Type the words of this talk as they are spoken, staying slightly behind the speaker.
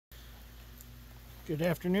Good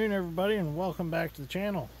afternoon, everybody, and welcome back to the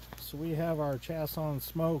channel. So we have our Chasson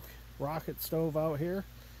Smoke rocket stove out here,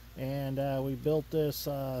 and we built this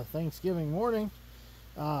Thanksgiving morning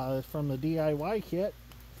from the DIY kit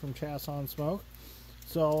from Chasson Smoke.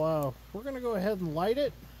 So we're going to go ahead and light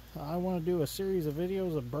it. I want to do a series of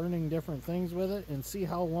videos of burning different things with it and see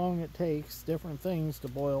how long it takes different things to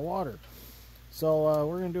boil water. So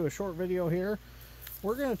we're going to do a short video here.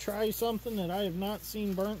 We're going to try something that I have not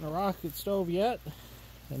seen burnt in a rocket stove yet,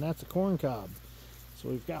 and that's a corn cob. So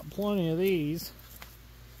we've got plenty of these.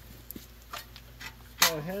 Let's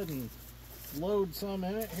go ahead and load some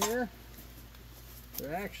in it here.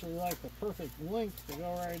 They're actually like the perfect length to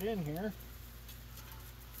go right in here.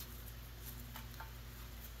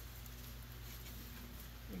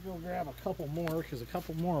 Let me go grab a couple more, because a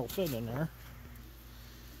couple more will fit in there.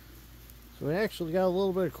 So we actually got a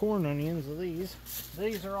little bit of corn on the ends of these.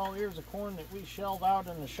 These are all ears of corn that we shelled out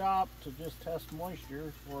in the shop to just test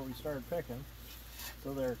moisture before we started picking.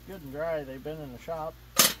 So they're good and dry. They've been in the shop.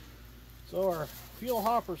 So our fuel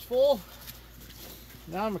hopper's full.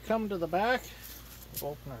 Now I'm going to come to the back.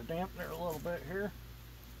 We'll open our dampener a little bit here.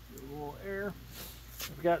 Get a little air.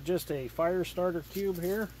 We've got just a fire starter cube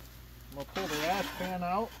here. I'm going to pull the ash pan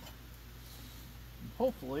out. And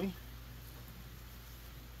hopefully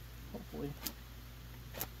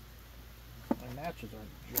my matches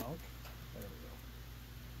aren't junk. There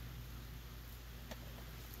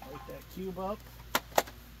we go. Light that cube up.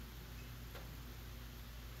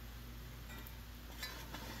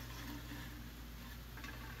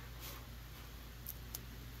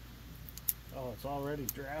 Oh, it's already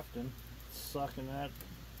drafting. It's sucking that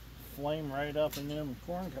flame right up in them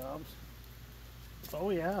corn cobs.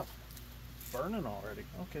 Oh yeah, burning already.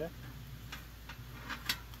 Okay.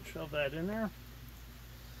 Shove that in there.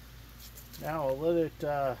 Now I'll let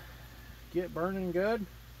it get burning good,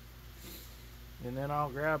 and then I'll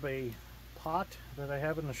grab a pot that I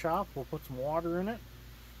have in the shop. We'll put some water in it,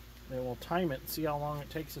 and we'll time it and see how long it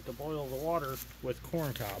takes it to boil the water with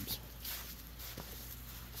corn cobs.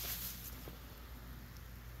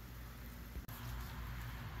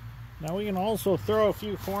 Now we can also throw a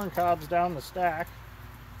few corn cobs down the stack,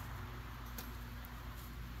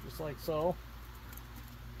 just like so.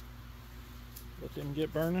 Let them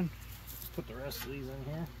get burning. Let's put the rest of these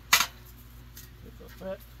in here if they'll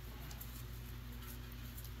fit.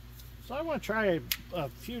 So I want to try a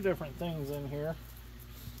few different things in here.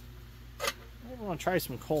 I want to try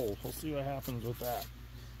some coal. We'll see what happens with that.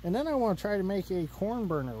 And then I want to try to make a corn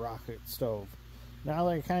burner rocket stove. Now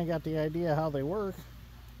that I kind of got the idea how they work,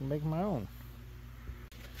 I can make my own.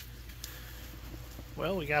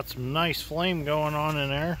 Well, we got some nice flame going on in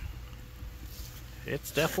there.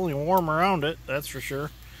 It's definitely warm around it, that's for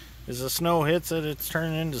sure. As the snow hits it, it's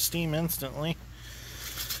turning into steam instantly.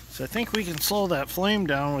 So I think we can slow that flame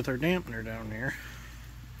down with our dampener down here.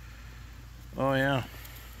 Oh yeah.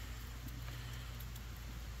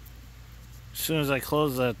 As soon as I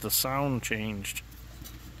closed that, the sound changed.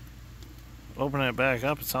 Open it back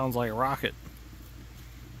up, it sounds like a rocket.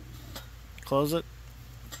 Close it.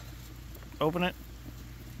 Open it.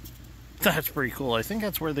 That's pretty cool. I think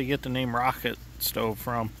that's where they get the name rocket stove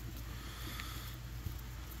from.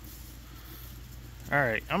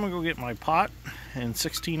 Alright, I'm gonna go get my pot and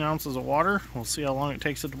 16 ounces of water. We'll see how long it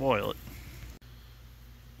takes it to boil it.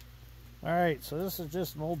 Alright, so this is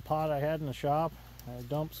just an old pot I had in the shop. I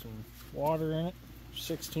dumped some water in it.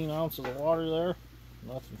 16 ounces of water there.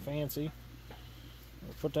 Nothing fancy.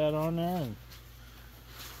 I'll put that on there and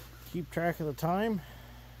keep track of the time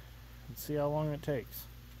and see how long it takes.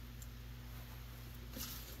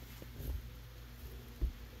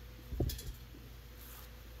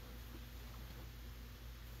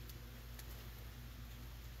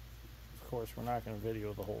 Of course, we're not going to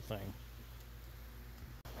video the whole thing.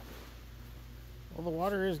 Well, the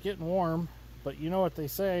water is getting warm, but you know what they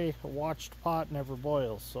say, a watched pot never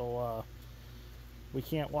boils, so we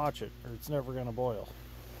can't watch it or it's never going to boil.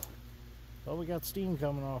 Well, we got steam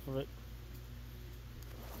coming off of it.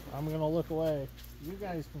 I'm going to look away. You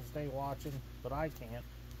guys can stay watching, but I can't,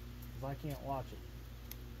 because I can't watch it.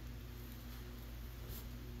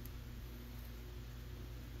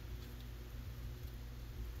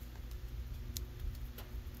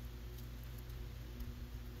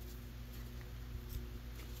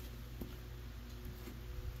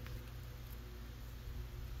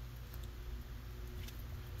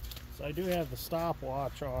 So I do have the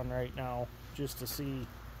stopwatch on right now just to see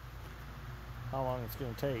how long it's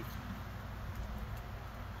going to take.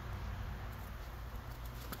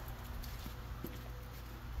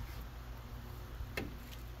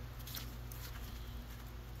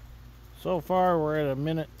 So far we're at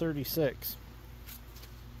 1:36.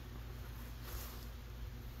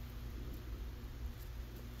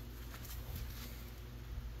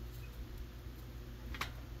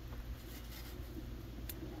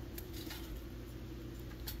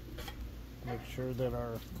 Make sure that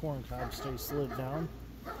our corn cob stays slid down.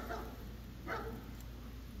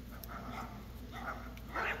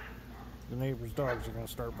 The neighbor's dogs are going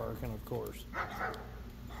to start barking, of course.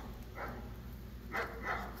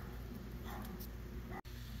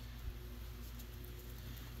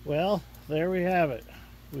 Well, there we have it.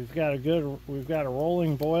 We've got a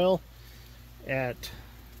rolling boil at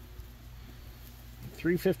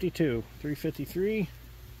 352, 353.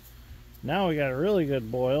 Now we got a really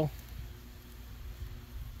good boil.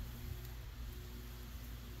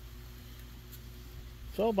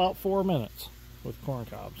 So about 4 minutes with corn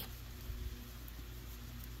cobs.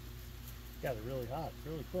 Got it really hot,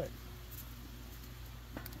 really quick.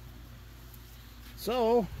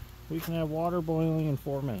 So we can have water boiling in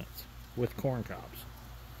 4 minutes with corn cobs.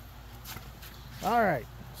 Alright,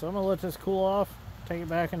 so I'm going to let this cool off, take it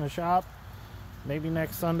back in the shop. Maybe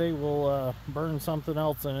next Sunday we'll burn something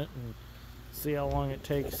else in it and see how long it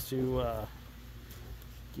takes to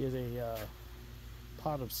get a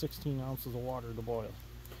pot of 16 ounces of water to boil.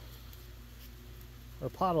 Our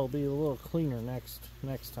pot will be a little cleaner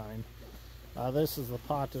next time. This is the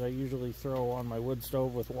pot that I usually throw on my wood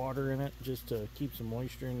stove with water in it, just to keep some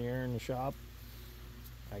moisture in the air in the shop.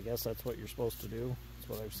 I guess that's what you're supposed to do. That's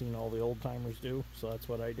what I've seen all the old timers do, so that's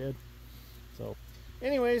what I did. So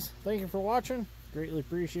anyways, thank you for watching. Greatly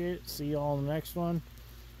appreciate it. See you all in the next one.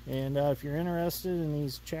 And if you're interested in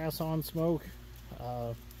these Chason Smoke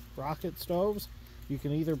rocket stoves, you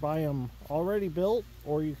can either buy them already built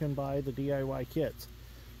or you can buy the DIY kits.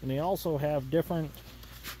 And they also have different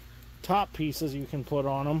top pieces you can put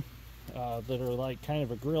on them that are like kind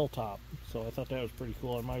of a grill top. So I thought that was pretty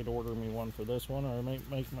cool. I might order me one for this one, or I might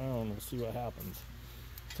make my own. We'll see what happens.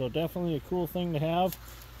 So definitely a cool thing to have.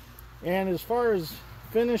 And as far as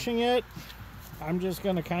finishing it, I'm just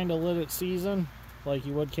gonna kind of let it season like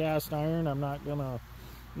you would cast iron. I'm not gonna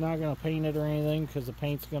paint it or anything because the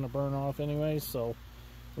paint's gonna burn off anyway. So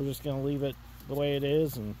we're just gonna leave it the way it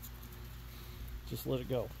is and just let it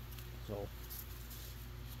go. So,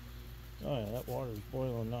 oh yeah, that water's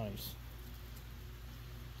boiling nice.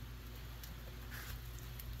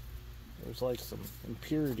 There's like some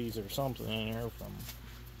impurities or something in there from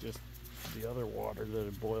just the other water that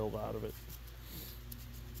had boiled out of it.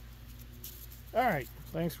 Alright,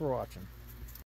 thanks for watching.